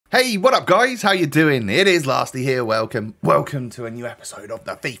Hey, what up guys? How you doing? It is Lasty here. Welcome to a new episode of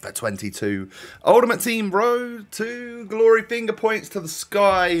the FIFA 22 Ultimate Team Road to Glory. Finger points to the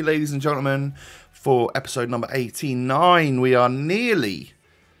sky, ladies and gentlemen, for episode number 89. We are nearly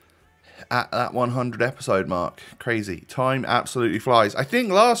at that 100 episode mark. Crazy. Time absolutely flies. I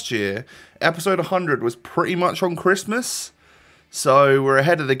think last year, episode 100 was pretty much on Christmas. So we're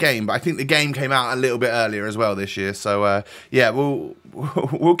ahead of the game, but I think the game came out a little bit earlier as well this year. So yeah,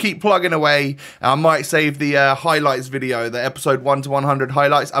 we'll keep plugging away. I might save the highlights video, the episode 1 to 100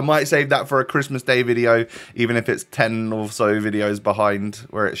 highlights. I might save that for a Christmas Day video, even if it's 10 or so videos behind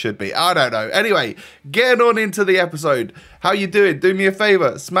where it should be. I don't know. Anyway, getting on into the episode. How you doing? Do me a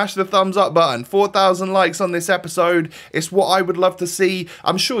favor, smash the thumbs up button. 4,000 likes on this episode. It's what I would love to see.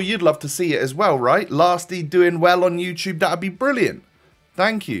 I'm sure you'd love to see it as well, right? Lasty doing well on YouTube. That'd be brilliant.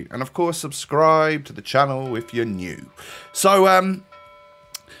 Thank you. And of course, subscribe to the channel if you're new. So,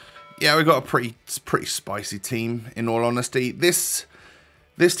 yeah, we've got a pretty spicy team, in all honesty. This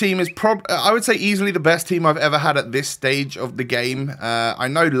team is I would say easily the best team I've ever had at this stage of the game. I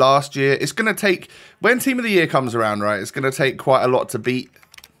know last year, it's going to take, when Team of the Year comes around, right, it's going to take quite a lot to beat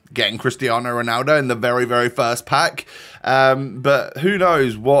getting Cristiano Ronaldo in the very first pack. But who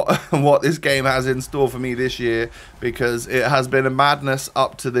knows what this game has in store for me this year, because it has been a madness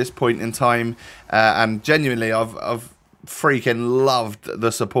up to this point in time. And genuinely, I've freaking loved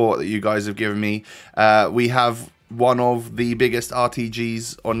the support that you guys have given me. We have one of the biggest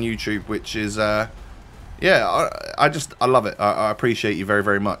RTGs on YouTube, which is yeah, I love it. I appreciate you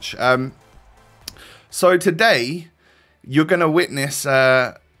very much. So today you're gonna witness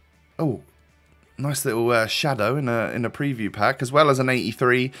oh, nice little shadow in a preview pack, as well as an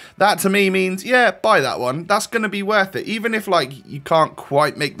 83. That to me means, yeah, buy that one. That's going to be worth it. Even if like you can't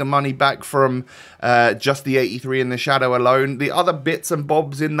quite make the money back from just the 83 and the shadow alone, the other bits and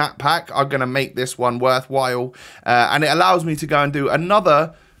bobs in that pack are going to make this one worthwhile. And it allows me to go and do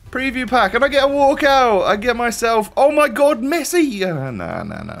another preview pack, and I get a walkout. I get myself, oh my god, Messi.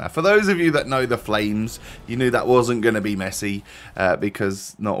 Nah. For those of you that know the Flames, you knew that wasn't going to be Messi,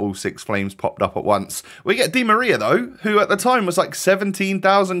 because not all 6 Flames popped up at once. We get Di Maria though, who at the time was like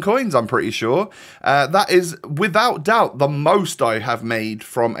 17,000 coins, I'm pretty sure. That is without doubt the most I have made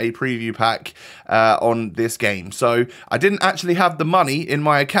from a preview pack on this game. So I didn't actually have the money in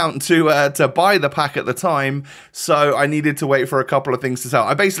my account to buy the pack at the time, so I needed to wait for a couple of things to sell.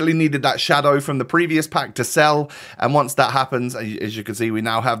 I basically needed that shadow from the previous pack to sell, and once that happens, as you can see, we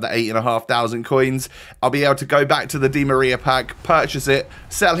now have the 8,500 coins. I'll be able to go back to the Di Maria pack, purchase it,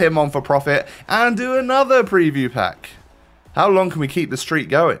 sell him on for profit, and do another preview pack. How long can we keep the streak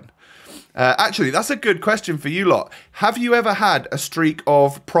going? Actually, that's a good question for you lot. Have you ever had a streak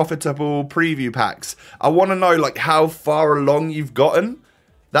of profitable preview packs? I want to know like how far along you've gotten.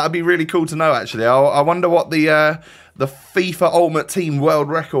 That'd be really cool to know, actually. I wonder what the FIFA Ultimate Team world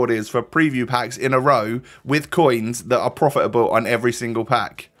record is for preview packs in a row with coins that are profitable on every single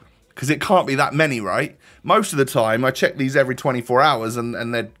pack. Because it can't be that many, right? Most of the time, I check these every 24 hours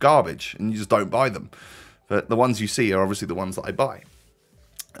and they're garbage and you just don't buy them. But the ones you see are obviously the ones that I buy.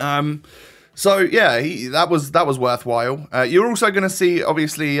 So yeah, that was worthwhile. You're also going to see,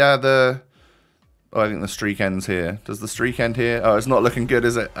 obviously, oh, I think the streak ends here. Does the streak end here? Oh, it's not looking good,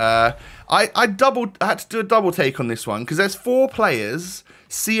 is it? I had to do a double take on this one because there's 4 players,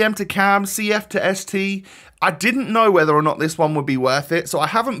 CM to Cam, CF to ST. I didn't know whether or not this one would be worth it, so I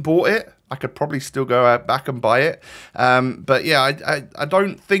haven't bought it. I could probably still go back and buy it. But yeah, I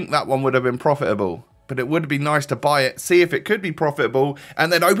don't think that one would have been profitable. But it would be nice to buy it, see if it could be profitable,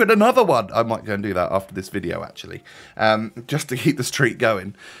 and then open another one. I might go and do that after this video, actually, just to keep the streak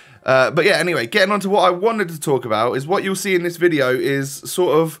going. But yeah, anyway, getting on to what I wanted to talk about is what you'll see in this video is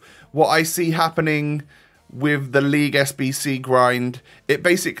sort of what I see happening with the League SBC grind. It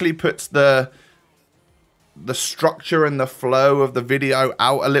basically puts the structure and the flow of the video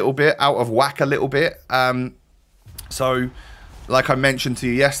out a little bit, out of whack a little bit. So like I mentioned to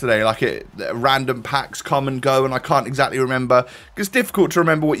you yesterday, like random packs come and go, and I can't exactly remember. It's difficult to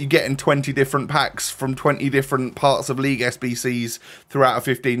remember what you get in 20 different packs from 20 different parts of League SBCs throughout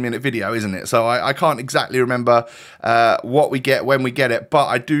a 15-minute video, isn't it? So I can't exactly remember what we get when we get it, but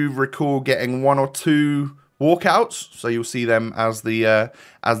I do recall getting 1 or 2 walkouts, so you'll see them as the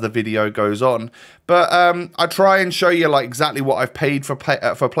video goes on. But I try and show you like exactly what I've paid for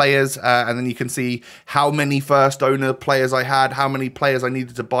players, and then you can see how many first owner players I had, how many players I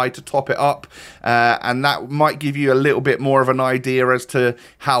needed to buy to top it up, and that might give you a little bit more of an idea as to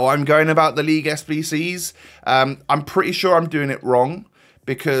how I'm going about the League SBCs. I'm pretty sure I'm doing it wrong,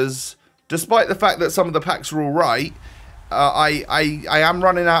 because despite the fact that some of the packs are all right, I am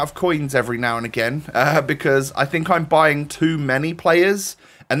running out of coins every now and again because I think I'm buying too many players,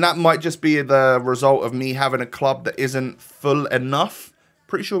 and that might just be the result of me having a club that isn't full enough.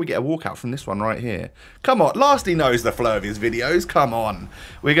 Pretty sure we get a walkout from this one right here. Come on, Lasty knows the flow of his videos. Come on,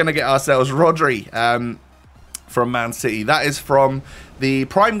 we're gonna get ourselves Rodri from Man City. That is from the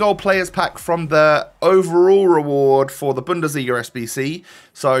Prime Goal Players Pack from the overall reward for the Bundesliga SBC.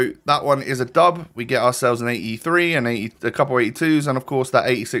 So that one is a dub. We get ourselves an 83 and a couple 82s, and of course that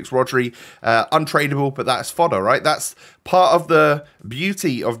 86 Rodri, untradeable, but that's fodder, right? That's part of the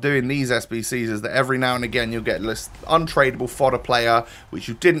beauty of doing these SBCs, is that every now and again you'll get this untradeable fodder player which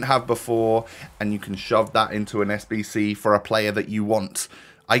you didn't have before, and you can shove that into an SBC for a player that you want.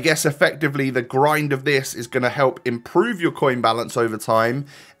 I guess effectively the grind of this is going to help improve your coin balance over time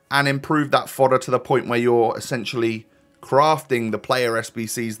and improve that fodder to the point where you're essentially crafting the player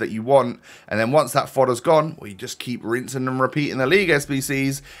SBCs that you want. And then once that fodder's gone, well, you just keep rinsing and repeating the league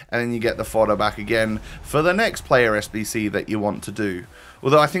SBCs, and then you get the fodder back again for the next player SBC that you want to do.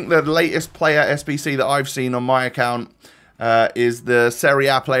 Although I think the latest player SBC that I've seen on my account is the Serie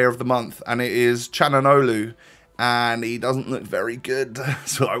A Player of the Month, and it is Chananolu. And he doesn't look very good,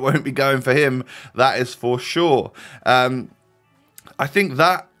 so I won't be going for him. That is for sure. I think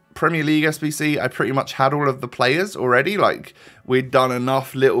that Premier League SBC, I pretty much had all of the players already. Like, we'd done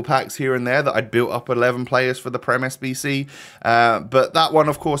enough little packs here and there that I'd built up 11 players for the Prem SBC. But that one,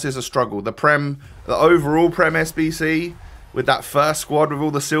 of course, is a struggle. The overall Prem SBC, with that first squad with all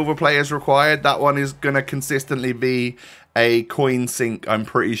the silver players required, that one is going to consistently be a coin sink, I'm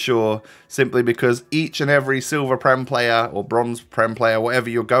pretty sure, simply because each and every silver Prem player or bronze Prem player, whatever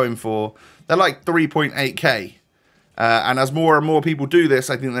you're going for, they're like 3.8k. And as more and more people do this,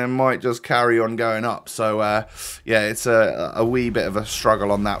 I think they might just carry on going up. So, yeah, it's a wee bit of a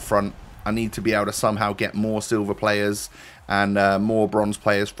struggle on that front. I need to be able to somehow get more silver players and more bronze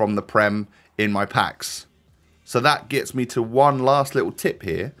players from the Prem in my packs. So that gets me to one last little tip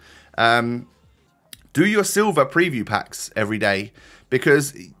here. Do your silver preview packs every day,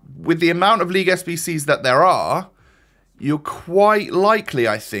 because with the amount of League SBCs that there are, you're quite likely,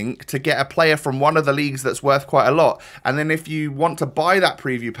 I think, to get a player from one of the leagues that's worth quite a lot. And then if you want to buy that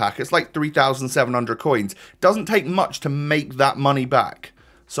preview pack, it's like 3,700 coins. Doesn't take much to make that money back.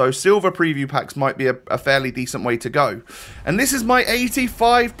 So silver preview packs might be a fairly decent way to go. And this is my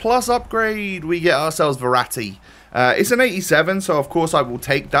 85 plus upgrade. We get ourselves Verratti. It's an 87, so of course I will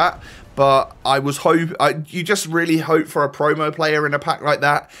take that. But you just really hope for a promo player in a pack like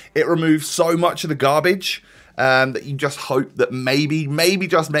that. It removes so much of the garbage that you just hope that maybe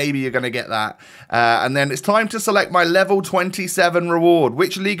just maybe you're going to get that. And then it's time to select my level 27 reward.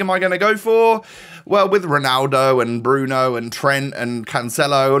 Which league am I going to go for? Well, with Ronaldo and Bruno and Trent and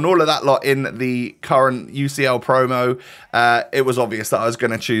Cancelo and all of that lot in the current UCL promo, it was obvious that I was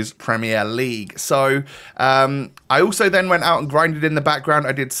going to choose Premier League. So I also then went out and grinded in the background.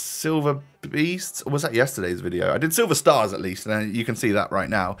 I did Silver Beasts, or was that yesterday's video? I did Silver Stars at least, and you can see that right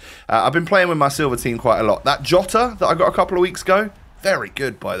now. I've been playing with my silver team quite a lot. That Jota that I got a couple of weeks ago, very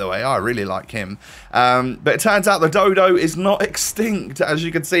good, by the way. I really like him. But it turns out the Dodo is not extinct. As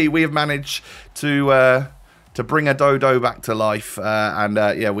you can see, we have managed to bring a Dodo back to life.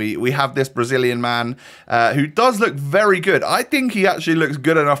 Yeah, we have this Brazilian man who does look very good. I think he actually looks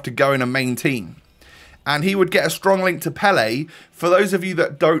good enough to go in a main team. And he would get a strong link to Pele. For those of you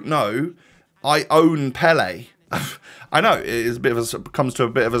that don't know, I own Pele. I know, it is comes to a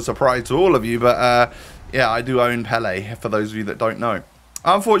bit of a surprise to all of you, but yeah, I do own Pele, for those of you that don't know.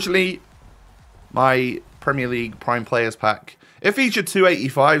 Unfortunately, my Premier League Prime Players Pack, it featured 2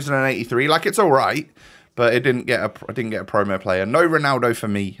 85s and an 83. Like, it's all right, but it didn't get a promo player. No Ronaldo for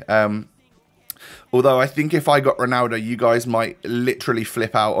me. Although I think if I got Ronaldo, you guys might literally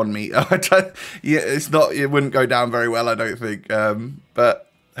flip out on me. Yeah, it wouldn't go down very well, I don't think. But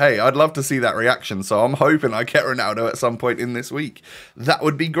hey, I'd love to see that reaction. So I'm hoping I get Ronaldo at some point in this week. That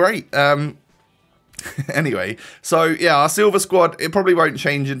would be great. Anyway, so yeah, our silver squad, it probably won't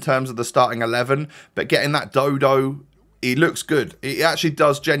change in terms of the starting 11, but getting that Dodo, he looks good. It actually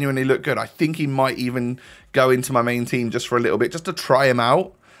does genuinely look good. I think he might even go into my main team just for a little bit, just to try him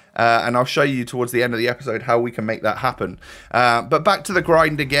out. And I'll show you towards the end of the episode how we can make that happen. But back to the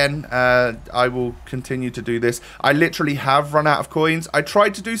grind again. I will continue to do this. I literally have run out of coins. I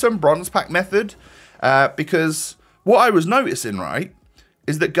tried to do some bronze pack method because what I was noticing, right,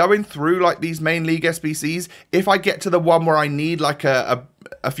 is that going through like these main league SBCs, if I get to the one where I need like a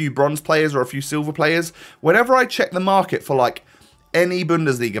few bronze players or a few silver players, whenever I check the market for like any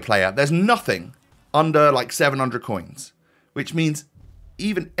Bundesliga player, there's nothing under like 700 coins, which means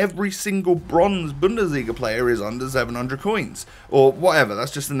even every single bronze Bundesliga player is under 700 coins. Or whatever,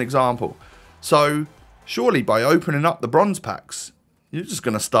 that's just an example. So, surely by opening up the bronze packs, you're just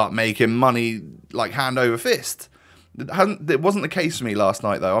going to start making money like hand over fist. It wasn't the case for me last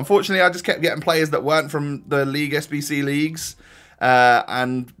night, though. Unfortunately, I just kept getting players that weren't from the League SBC leagues.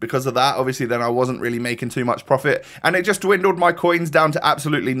 And because of that, obviously, then I wasn't really making too much profit. And it just dwindled my coins down to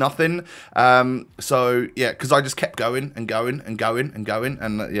absolutely nothing. So, yeah, because I just kept going and going and going and going.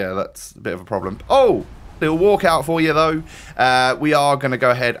 And, yeah, that's a bit of a problem. Oh, little walkout for you, though. We are going to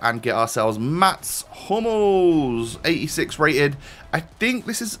go ahead and get ourselves Mats Hummels, 86 rated. I think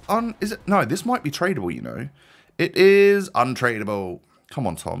this is is it? No, this might be tradable, you know. It is untradeable. Come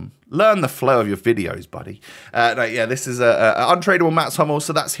on, Tom. Learn the flow of your videos, buddy. No, yeah, this is a untradeable Mats Hummels.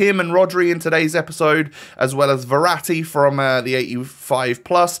 So that's him and Rodri in today's episode, as well as Verratti from the 85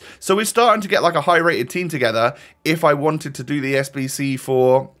 plus. So we're starting to get like a high-rated team together. If I wanted to do the SBC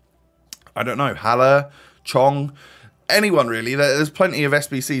for, I don't know, Haller, Chong, anyone really. There's plenty of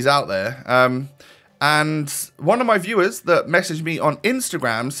SBCs out there. And one of my viewers that messaged me on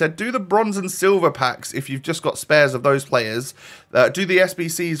Instagram said, do the bronze and silver packs if you've just got spares of those players. Do the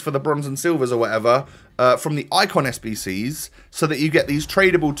SBCs for the bronze and silvers or whatever from the Icon SBCs so that you get these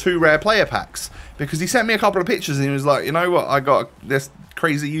tradable 2 rare player packs. Because he sent me a couple of pictures and he was like, you know what, I got this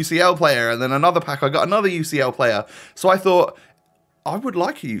crazy UCL player, and then another pack I got another UCL player. So I thought, I would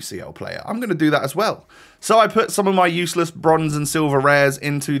like a UCL player. I'm going to do that as well. So I put some of my useless bronze and silver rares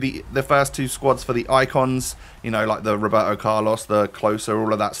into the first 2 squads for the icons, you know, like the Roberto Carlos, the Closer,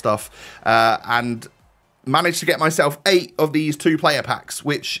 all of that stuff, and managed to get myself 8 of these 2 player packs,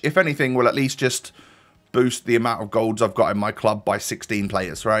 which, if anything, will at least just boost the amount of golds I've got in my club by 16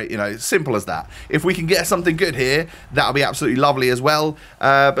 players, right? You know, simple as that. If we can get something good here, that'll be absolutely lovely as well.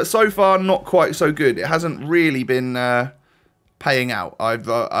 But so far, not quite so good. It hasn't really been paying out. I've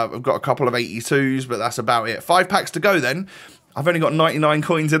got a couple of 82s, but that's about it. 5 packs to go then. I've only got 99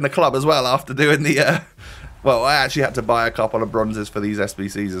 coins in the club as well after doing the... well, I actually had to buy a couple of bronzes for these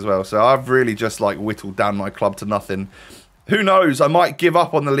SBCs as well. So I've really just like whittled down my club to nothing. Who knows? I might give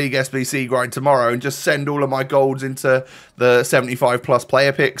up on the League SBC grind tomorrow and just send all of my golds into the 75 plus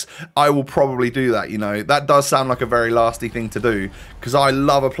player picks. I will probably do that, you know. That does sound like a very lasty thing to do because I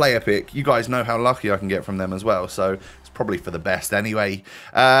love a player pick. You guys know how lucky I can get from them as well. So probably for the best anyway.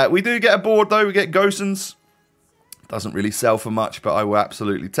 We do get a board though. We get Gosens. Doesn't really sell for much, but I will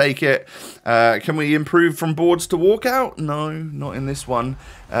absolutely take it. Can we improve from boards to walkout? No, not in this one.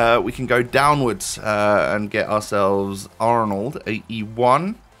 We can go downwards and get ourselves Arnold,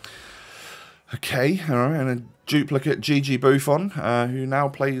 81. Okay, all right, and a duplicate GG Buffon, who now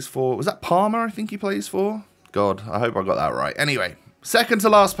plays for, was that Parma I think he plays for? God, I hope I got that right. Anyway, second to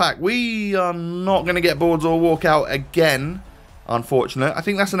last pack. We are not going to get boards or walkout again, unfortunate. I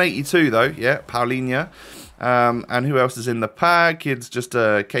think that's an 82 though. Yeah, Paulinho. And who else is in the pack? It's just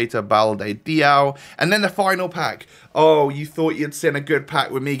Keita Balde Diao. And then the final pack. Oh, you thought you'd seen a good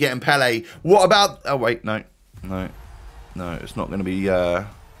pack with me getting Pele. What about... Oh, wait, no. No. No, it's not going to be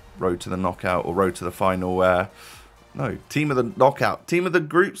Road to the Knockout or Road to the Final. No, Team of the Knockout. Team of the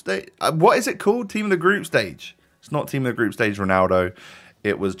Group Stage. What is it called? Team of the Group Stage. It's not Team of the Group Stage Ronaldo.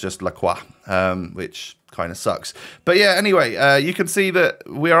 It was just Lacroix, which kind of sucks. But yeah, anyway, you can see that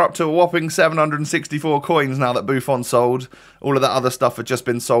we are up to a whopping 764 coins now that Buffon sold. All of that other stuff had just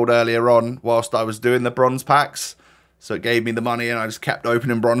been sold earlier on whilst I was doing the bronze packs. So it gave me the money and I just kept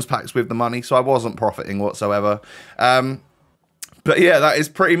opening bronze packs with the money. So I wasn't profiting whatsoever. But yeah, that is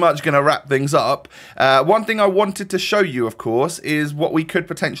pretty much going to wrap things up. One thing I wanted to show you, of course, is what we could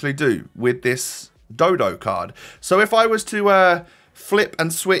potentially do with this Dodo card. So if I was to flip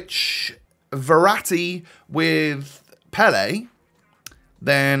and switch Verratti with Pele,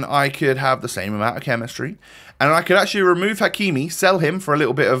 then I could have the same amount of chemistry. And I could actually remove Hakimi, sell him for a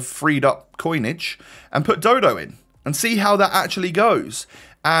little bit of freed up coinage, and put Dodo in and see how that actually goes.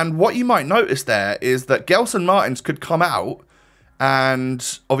 And what you might notice there is that Gelson Martins could come out,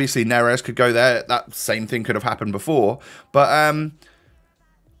 and obviously Neres could go there. That same thing could have happened before. But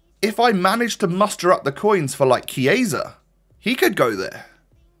if I managed to muster up the coins for like Chiesa, he could go there.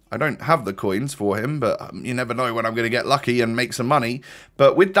 I don't have the coins for him, but you never know when I'm going to get lucky and make some money.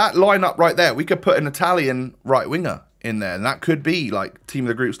 But with that lineup right there, we could put an Italian right winger in there. And that could be like Team of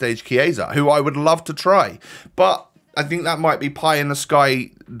the Group Stage Chiesa, who I would love to try. But I think that might be pie in the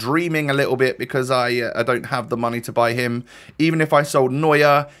sky dreaming a little bit because I don't have the money to buy him. Even if I sold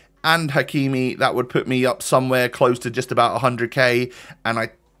Neuer and Hakimi, that would put me up somewhere close to just about 100k. And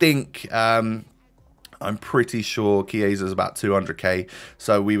I think... I'm pretty sure Chiesa is about 200k,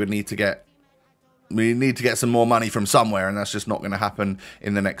 so we would need to get we need to get some more money from somewhere, and that's just not going to happen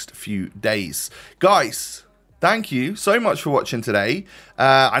in the next few days. Guys, thank you so much for watching today.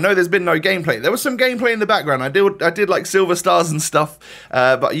 I know there's been no gameplay. There was some gameplay in the background. I did like silver stars and stuff,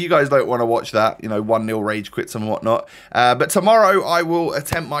 but you guys don't want to watch that. You know, 1-0 rage quits and whatnot. But tomorrow I will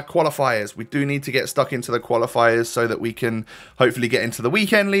attempt my qualifiers. We do need to get stuck into the qualifiers so that we can hopefully get into the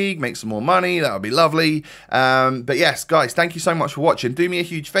weekend league, make some more money. That would be lovely. But yes, guys, thank you so much for watching. Do me a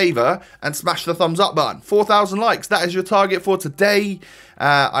huge favor and smash the thumbs up button. 4,000 likes. That is your target for today.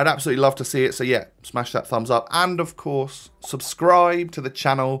 I'd absolutely love to see it. So yeah, smash that thumbs up. And of course, subscribe to the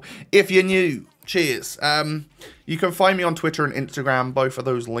channel if you're new. Cheers. You can find me on Twitter and Instagram. Both of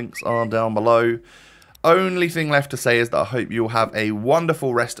those links are down below. Only thing left to say is that I hope you'll have a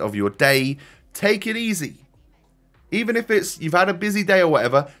wonderful rest of your day. Take it easy. Even if you've had a busy day or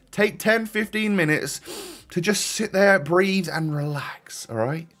whatever, take 10-15 minutes to just sit there, breathe and relax, all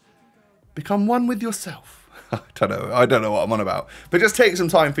right? Become one with yourself. I don't know what I'm on about. But just take some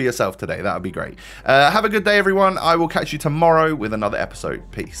time for yourself today. That would be great. Have a good day, everyone. I will catch you tomorrow with another episode.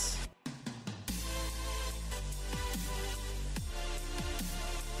 Peace.